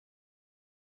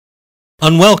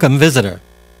Unwelcome Visitor.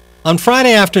 On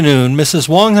Friday afternoon, Mrs.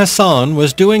 Wong Hassan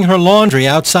was doing her laundry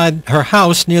outside her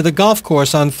house near the golf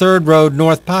course on 3rd Road,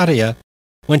 North Pattaya,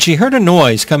 when she heard a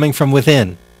noise coming from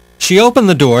within. She opened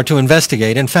the door to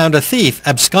investigate and found a thief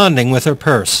absconding with her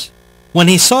purse. When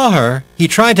he saw her, he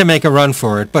tried to make a run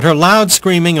for it, but her loud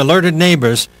screaming alerted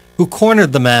neighbors, who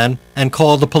cornered the man and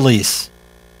called the police.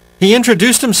 He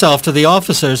introduced himself to the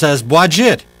officers as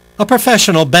Bwajit, a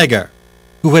professional beggar,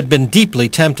 who had been deeply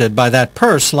tempted by that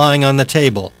purse lying on the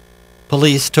table.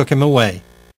 Police took him away.